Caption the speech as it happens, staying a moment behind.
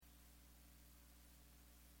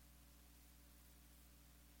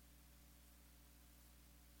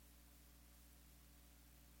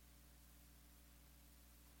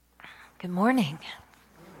Good morning.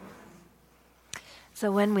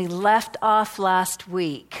 So when we left off last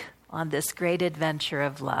week on this great adventure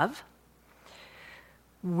of love,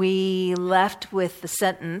 we left with the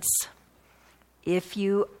sentence, if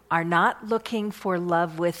you are not looking for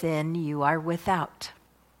love within, you are without.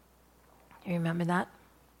 You remember that?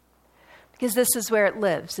 Because this is where it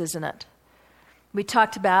lives, isn't it? We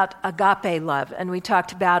talked about agape love, and we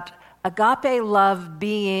talked about agape love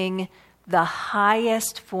being the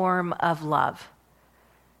highest form of love.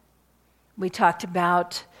 We talked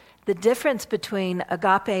about the difference between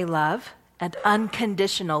agape love and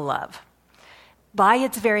unconditional love. By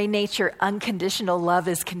its very nature, unconditional love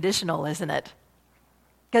is conditional, isn't it?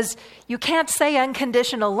 Because you can't say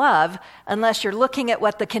unconditional love unless you're looking at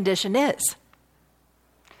what the condition is,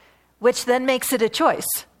 which then makes it a choice.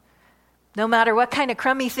 No matter what kind of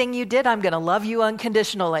crummy thing you did, I'm going to love you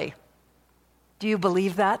unconditionally. Do you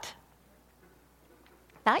believe that?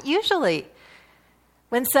 Not usually.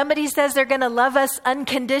 When somebody says they're going to love us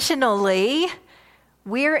unconditionally,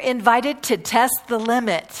 we're invited to test the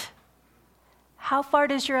limit. How far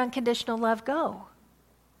does your unconditional love go?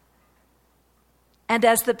 And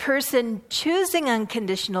as the person choosing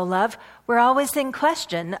unconditional love, we're always in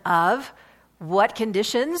question of what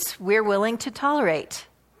conditions we're willing to tolerate.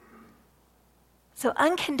 So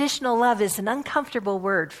unconditional love is an uncomfortable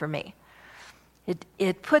word for me.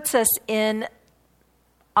 It puts us in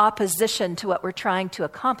opposition to what we're trying to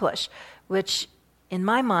accomplish, which in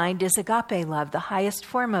my mind is agape love, the highest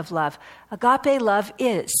form of love. Agape love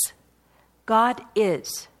is. God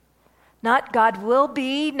is. Not God will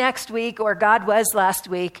be next week or God was last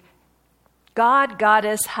week. God,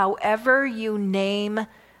 Goddess, however you name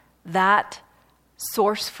that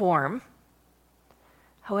source form,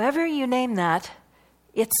 however you name that,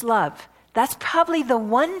 it's love. That's probably the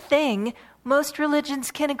one thing most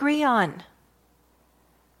religions can agree on.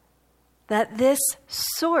 That this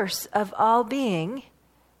source of all being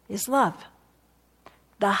is love.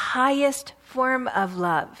 The highest form of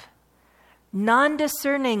love.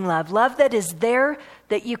 Non-discerning love. Love that is there,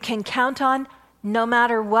 that you can count on no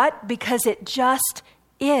matter what, because it just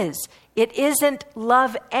is. It isn't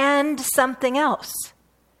love and something else.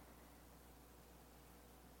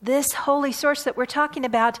 This holy source that we're talking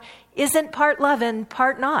about isn't part love and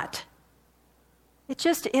part not. It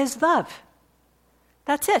just is love.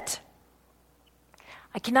 That's it.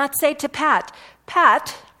 I cannot say to Pat,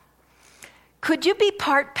 Pat, could you be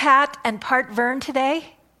part Pat and part Vern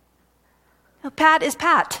today? No, Pat is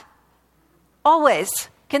Pat. Always,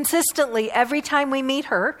 consistently, every time we meet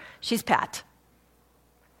her, she's Pat.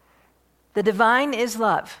 The divine is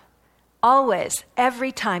love. Always,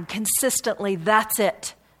 every time, consistently, that's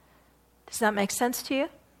it. Does that make sense to you?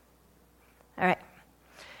 All right.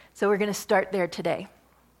 So we're going to start there today.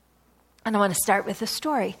 And I want to start with a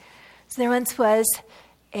story. So there once was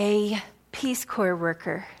a Peace Corps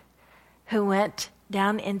worker who went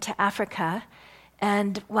down into Africa,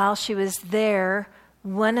 and while she was there,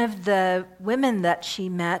 one of the women that she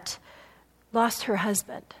met lost her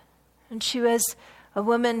husband. And she was a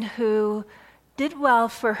woman who did well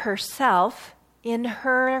for herself in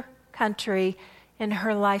her country, in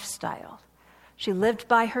her lifestyle. She lived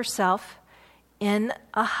by herself in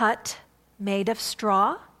a hut made of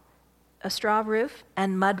straw, a straw roof,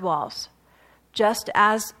 and mud walls, just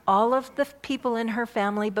as all of the people in her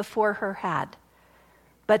family before her had.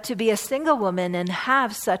 But to be a single woman and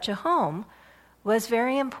have such a home was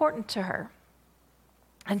very important to her.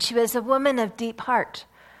 And she was a woman of deep heart,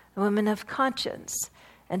 a woman of conscience.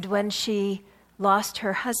 And when she lost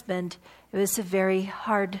her husband, it was a very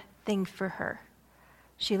hard thing for her.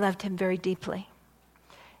 She loved him very deeply.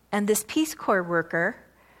 And this Peace Corps worker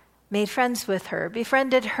made friends with her,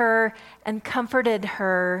 befriended her, and comforted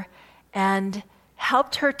her, and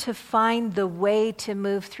helped her to find the way to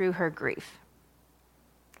move through her grief.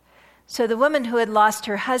 So the woman who had lost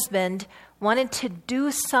her husband wanted to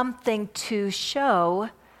do something to show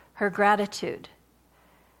her gratitude.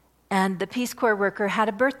 And the Peace Corps worker had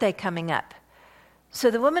a birthday coming up. So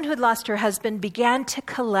the woman who had lost her husband began to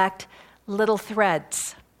collect little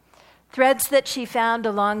threads that she found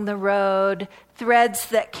along the road, threads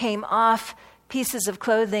that came off pieces of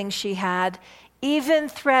clothing she had, even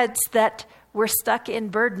threads that were stuck in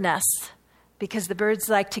bird nests, because the birds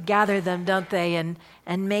like to gather them, don't they, and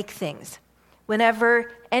make things.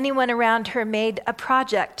 Whenever anyone around her made a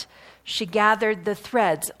project, she gathered the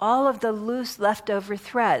threads, all of the loose leftover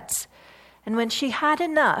threads. And when she had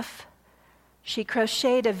enough, she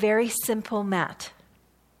crocheted a very simple mat.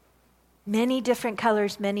 Many different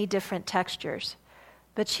colors, many different textures.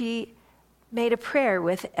 But she made a prayer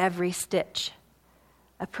with every stitch.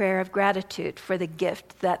 a prayer of gratitude for the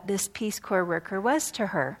gift that this Peace Corps worker was to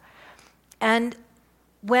her. And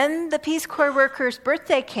when the Peace Corps worker's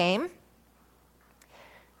birthday came,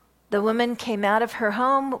 the woman came out of her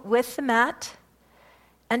home with the mat,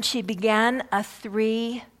 and she began a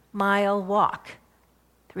 3-mile walk,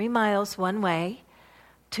 3 miles one way,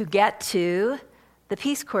 to get to the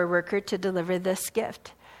Peace Corps worker to deliver this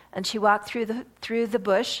gift. And she walked through the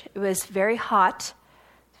bush. It was very hot,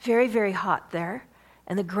 very, very hot there.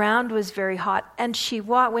 And the ground was very hot. And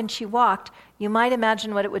when she walked, you might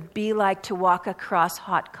imagine what it would be like to walk across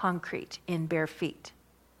hot concrete in bare feet.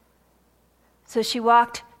 So she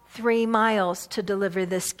walked 3 miles to deliver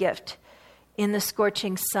this gift in the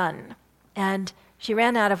scorching sun. And she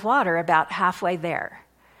ran out of water about halfway there.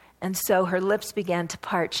 And so her lips began to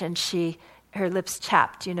parch and her lips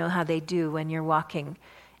chapped. You know how they do when you're walking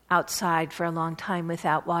outside for a long time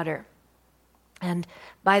without water. And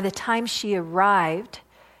by the time she arrived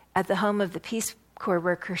at the home of the Peace Corps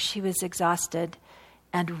worker, she was exhausted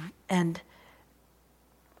and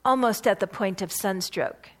almost at the point of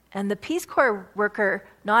sunstroke. And the Peace Corps worker,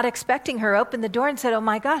 not expecting her, opened the door and said, "Oh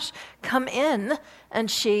my gosh, come in."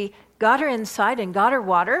 And she got her inside and got her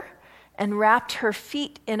water and wrapped her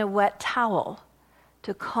feet in a wet towel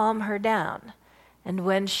to calm her down. And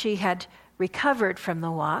when she had recovered from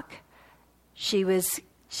the walk,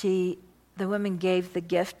 the woman gave the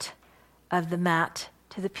gift of the mat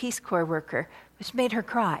to the Peace Corps worker, which made her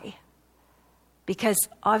cry. Because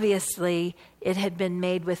obviously it had been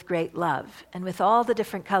made with great love. And with all the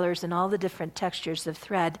different colors and all the different textures of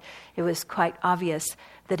thread, it was quite obvious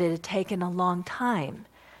that it had taken a long time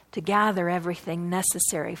to gather everything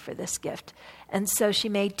necessary for this gift. And so she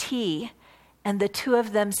made tea, and the two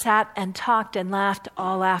of them sat and talked and laughed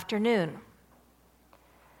all afternoon.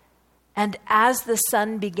 And as the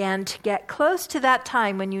sun began to get close to that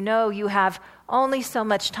time when you know you have only so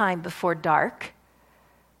much time before dark,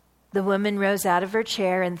 the woman rose out of her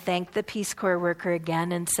chair and thanked the Peace Corps worker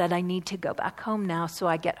again and said, "I need to go back home now, so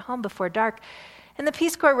I get home before dark." And the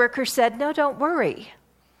Peace Corps worker said, "No, don't worry.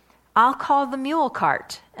 I'll call the mule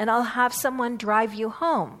cart and I'll have someone drive you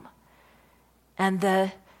home." And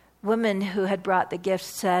the woman who had brought the gift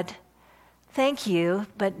said, "Thank you,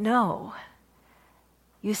 but no.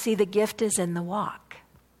 You see, the gift is in the walk."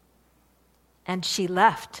 And she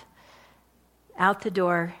left out the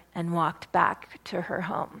door and walked back to her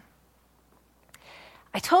home.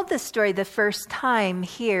 I told this story the first time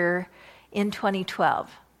here in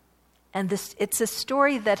 2012. And it's a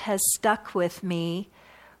story that has stuck with me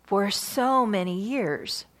for so many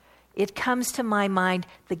years. It comes to my mind,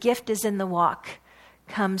 the gift is in the walk,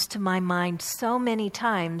 comes to my mind so many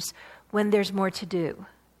times when there's more to do.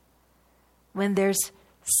 When there's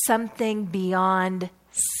something beyond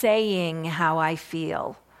saying how I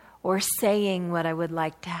feel or saying what I would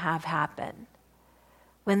like to have happen.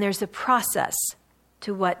 When there's a process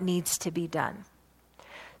to what needs to be done.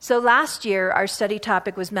 So last year, our study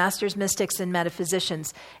topic was Masters, Mystics, and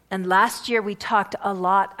Metaphysicians. And last year, we talked a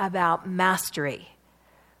lot about mastery,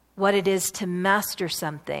 what it is to master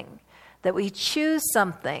something, that we choose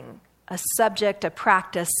something, a subject, a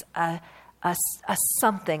practice, a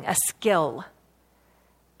something, a skill,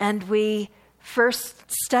 and we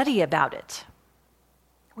first study about it.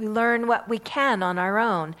 We learn what we can on our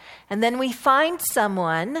own, and then we find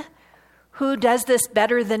someone who does this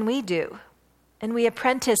better than we do. And we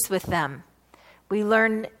apprentice with them. We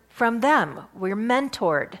learn from them. We're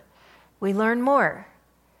mentored. We learn more.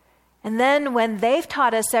 And then when they've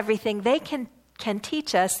taught us everything they can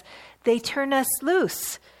teach us, they turn us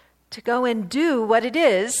loose to go and do what it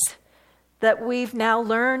is that we've now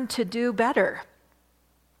learned to do better.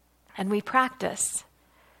 And we practice.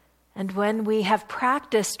 And when we have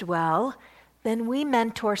practiced well, then we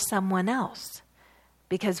mentor someone else.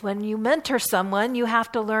 Because when you mentor someone, you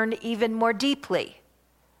have to learn even more deeply.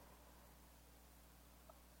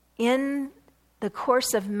 In the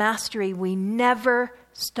course of mastery, we never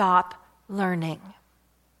stop learning.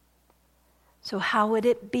 So how would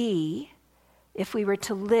it be if we were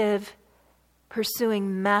to live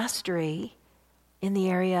pursuing mastery in the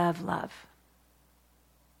area of love?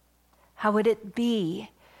 How would it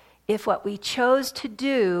be if what we chose to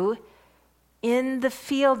do in the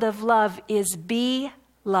field of love is be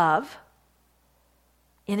love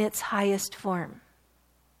in its highest form?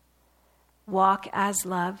 Walk as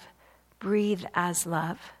love, breathe as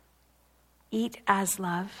love, eat as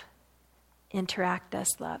love, interact as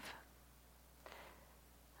love.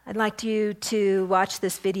 I'd like you to watch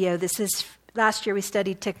this video. Last year we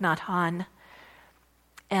studied Thich Nhat Hanh,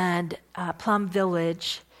 and Plum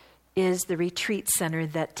Village is the retreat center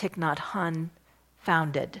that Thich Nhat Hanh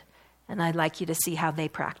founded. And I'd like you to see how they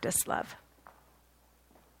practice love.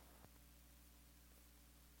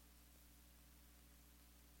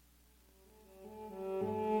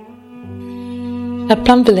 At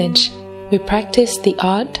Plum Village, we practice the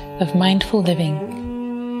art of mindful living.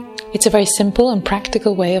 It's a very simple and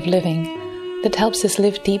practical way of living that helps us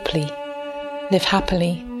live deeply, live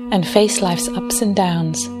happily, and face life's ups and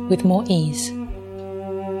downs with more ease.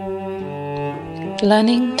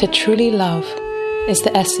 Learning to truly love is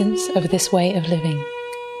the essence of this way of living.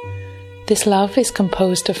 This love is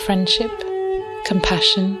composed of friendship,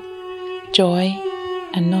 compassion, joy,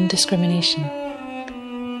 and non-discrimination.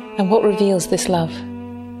 And what reveals this love?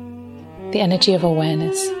 The energy of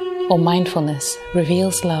awareness, or mindfulness,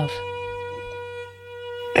 reveals love.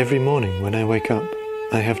 Every morning when I wake up,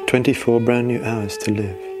 I have 24 brand new hours to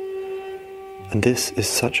live. And this is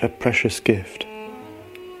such a precious gift.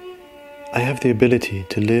 I have the ability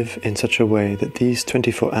to live in such a way that these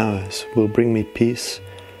 24 hours will bring me peace,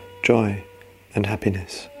 joy, and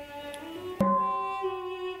happiness.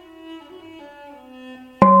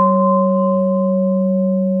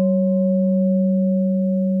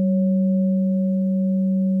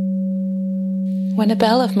 When a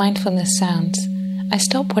bell of mindfulness sounds, I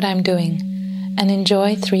stop what I'm doing and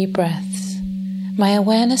enjoy 3 breaths. My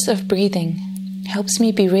awareness of breathing helps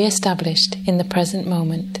me be re-established in the present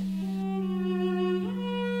moment.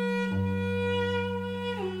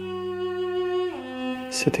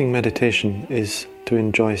 Sitting meditation is to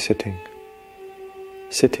enjoy sitting.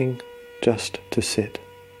 Sitting just to sit.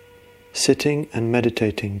 Sitting and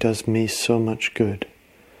meditating does me so much good.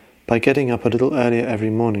 By getting up a little earlier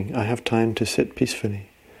every morning, I have time to sit peacefully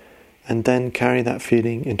and then carry that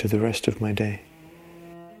feeling into the rest of my day.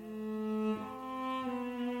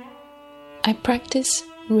 I practice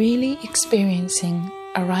really experiencing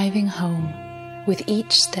arriving home with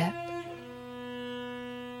each step.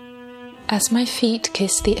 As my feet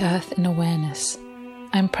kiss the earth in awareness,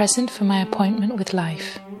 I'm present for my appointment with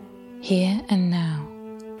life, here and now.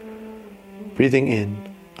 Breathing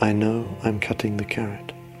in, I know I'm cutting the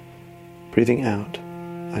carrot. Breathing out,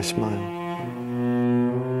 I smile.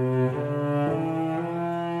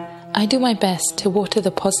 I do my best to water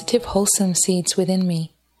the positive, wholesome seeds within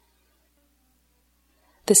me.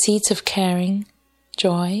 The seeds of caring,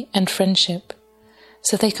 joy, and friendship,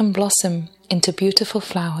 so they can blossom into beautiful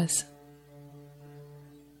flowers.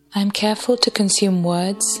 I am careful to consume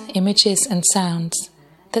words, images, and sounds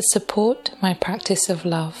that support my practice of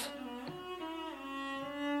love.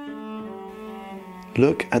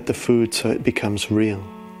 Look at the food so it becomes real.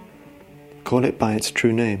 Call it by its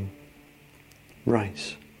true name.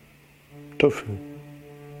 Rice, tofu,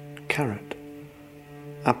 carrot,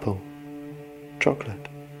 apple, chocolate.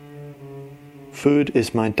 Food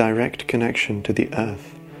is my direct connection to the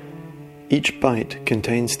earth. Each bite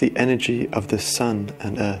contains the energy of the sun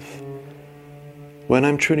and earth. When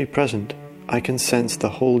I'm truly present, I can sense the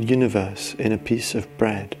whole universe in a piece of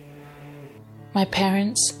bread. My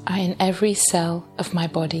parents are in every cell of my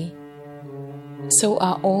body. So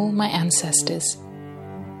are all my ancestors.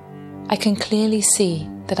 I can clearly see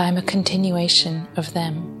that I'm a continuation of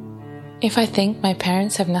them. If I think my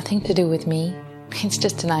parents have nothing to do with me, it's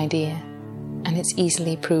just an idea, and it's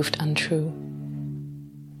easily proved untrue.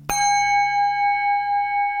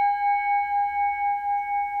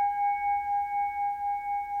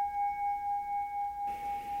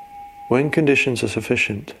 When conditions are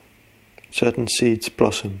sufficient, certain seeds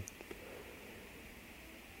blossom.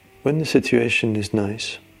 When the situation is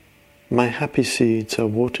nice, my happy seeds are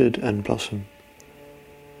watered and blossom.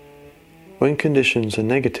 When conditions are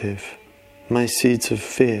negative, my seeds of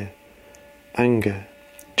fear, anger,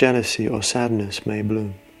 jealousy, or sadness may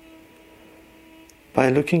bloom. By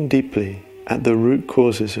looking deeply at the root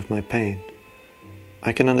causes of my pain,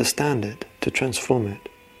 I can understand it to transform it.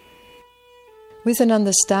 With an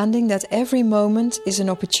understanding that every moment is an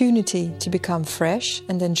opportunity to become fresh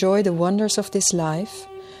and enjoy the wonders of this life,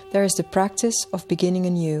 there is the practice of beginning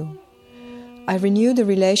anew. I renew the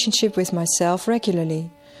relationship with myself regularly,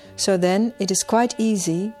 so then it is quite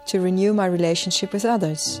easy to renew my relationship with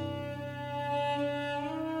others.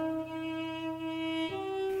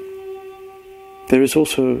 There is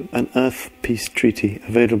also an Earth Peace Treaty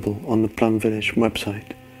available on the Plum Village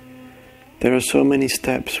website. There are so many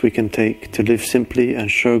steps we can take to live simply and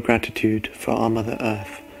show gratitude for our Mother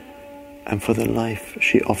Earth and for the life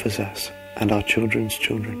she offers us and our children's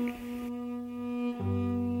children.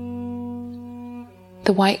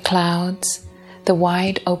 The white clouds, the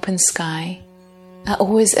wide open sky are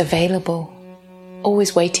always available,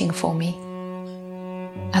 always waiting for me,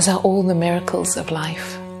 as are all the miracles of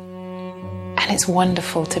life. And it's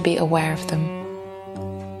wonderful to be aware of them.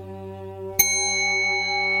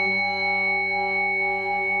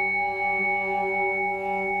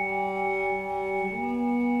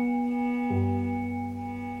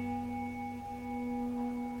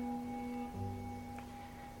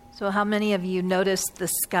 So how many of you noticed the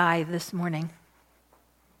sky this morning?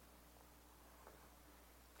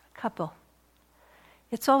 A couple.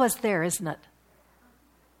 It's always there, isn't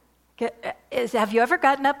it? Have you ever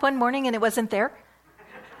gotten up one morning and it wasn't there?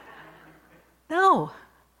 No.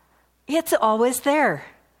 It's always there.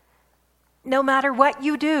 No matter what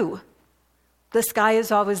you do, the sky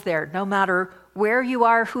is always there. No matter where you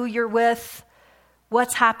are, who you're with,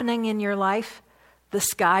 what's happening in your life, the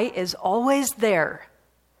sky is always there.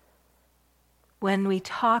 When we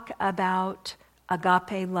talk about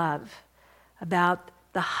agape love, about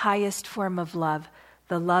the highest form of love,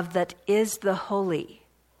 the love that is the holy,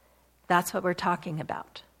 that's what we're talking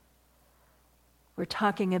about. We're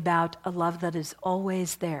talking about a love that is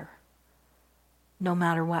always there, no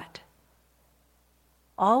matter what.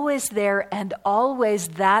 Always there and always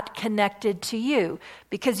that connected to you,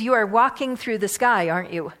 because you are walking through the sky,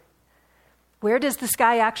 aren't you? Where does the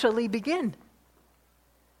sky actually begin?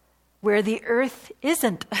 Where the earth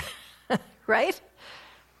isn't, right?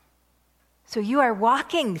 So you are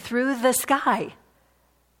walking through the sky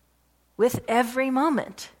with every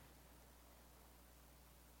moment.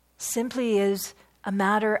 Simply is a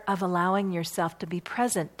matter of allowing yourself to be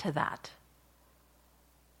present to that.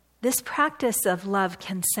 This practice of love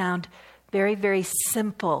can sound very, very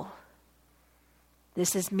simple.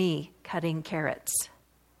 This is me cutting carrots.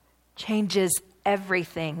 Changes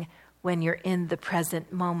everything when you're in the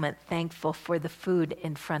present moment, thankful for the food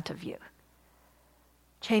in front of you.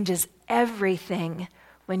 Changes everything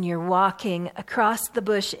when you're walking across the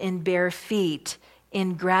bush in bare feet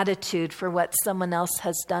in gratitude for what someone else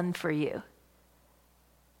has done for you.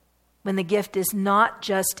 When the gift is not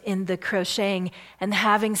just in the crocheting and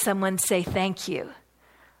having someone say thank you,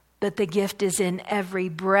 but the gift is in every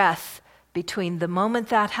breath between the moment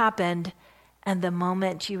that happened and the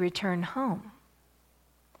moment you return home.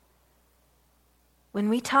 When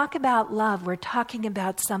we talk about love, we're talking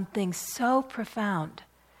about something so profound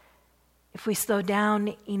if we slow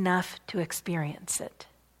down enough to experience it,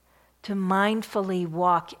 to mindfully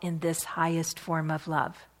walk in this highest form of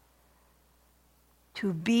love.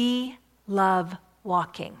 To be love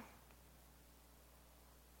walking.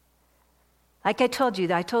 Like I told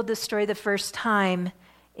you, I told this story the first time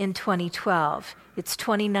in 2012. It's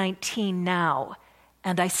 2019 now,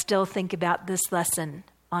 and I still think about this lesson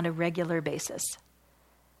on a regular basis.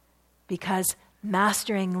 Because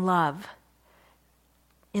mastering love,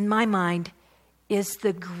 in my mind, is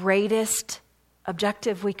the greatest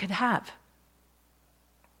objective we could have.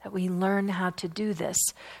 That we learn how to do this,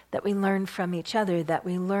 that we learn from each other, that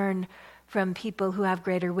we learn from people who have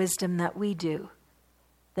greater wisdom than we do,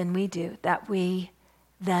 that we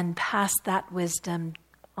then pass that wisdom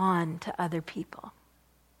on to other people.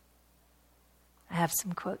 I have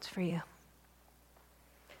some quotes for you.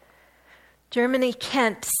 Germany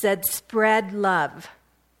Kent said, "Spread love.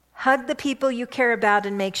 Hug the people you care about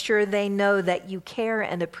and make sure they know that you care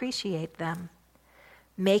and appreciate them.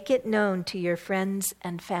 Make it known to your friends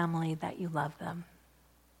and family that you love them."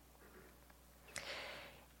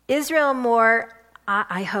 Israel Moore,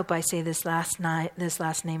 I hope I say this last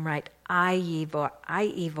name right, Ivor,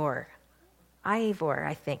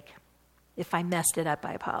 I think. If I messed it up,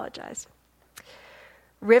 I apologize.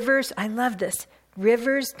 Rivers, I love this.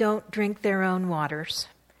 Rivers don't drink their own waters.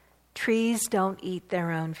 Trees don't eat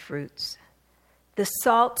their own fruits. The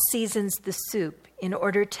salt seasons the soup in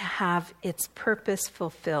order to have its purpose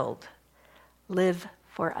fulfilled. Live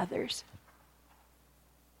for others.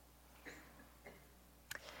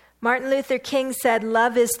 Martin Luther King said,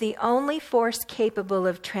 "Love is the only force capable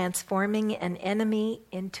of transforming an enemy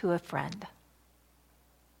into a friend."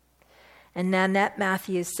 And Nanette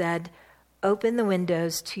Matthews said, "Open the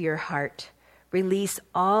windows to your heart. Release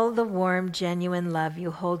all the warm, genuine love you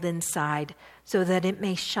hold inside so that it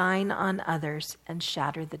may shine on others and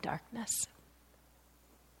shatter the darkness."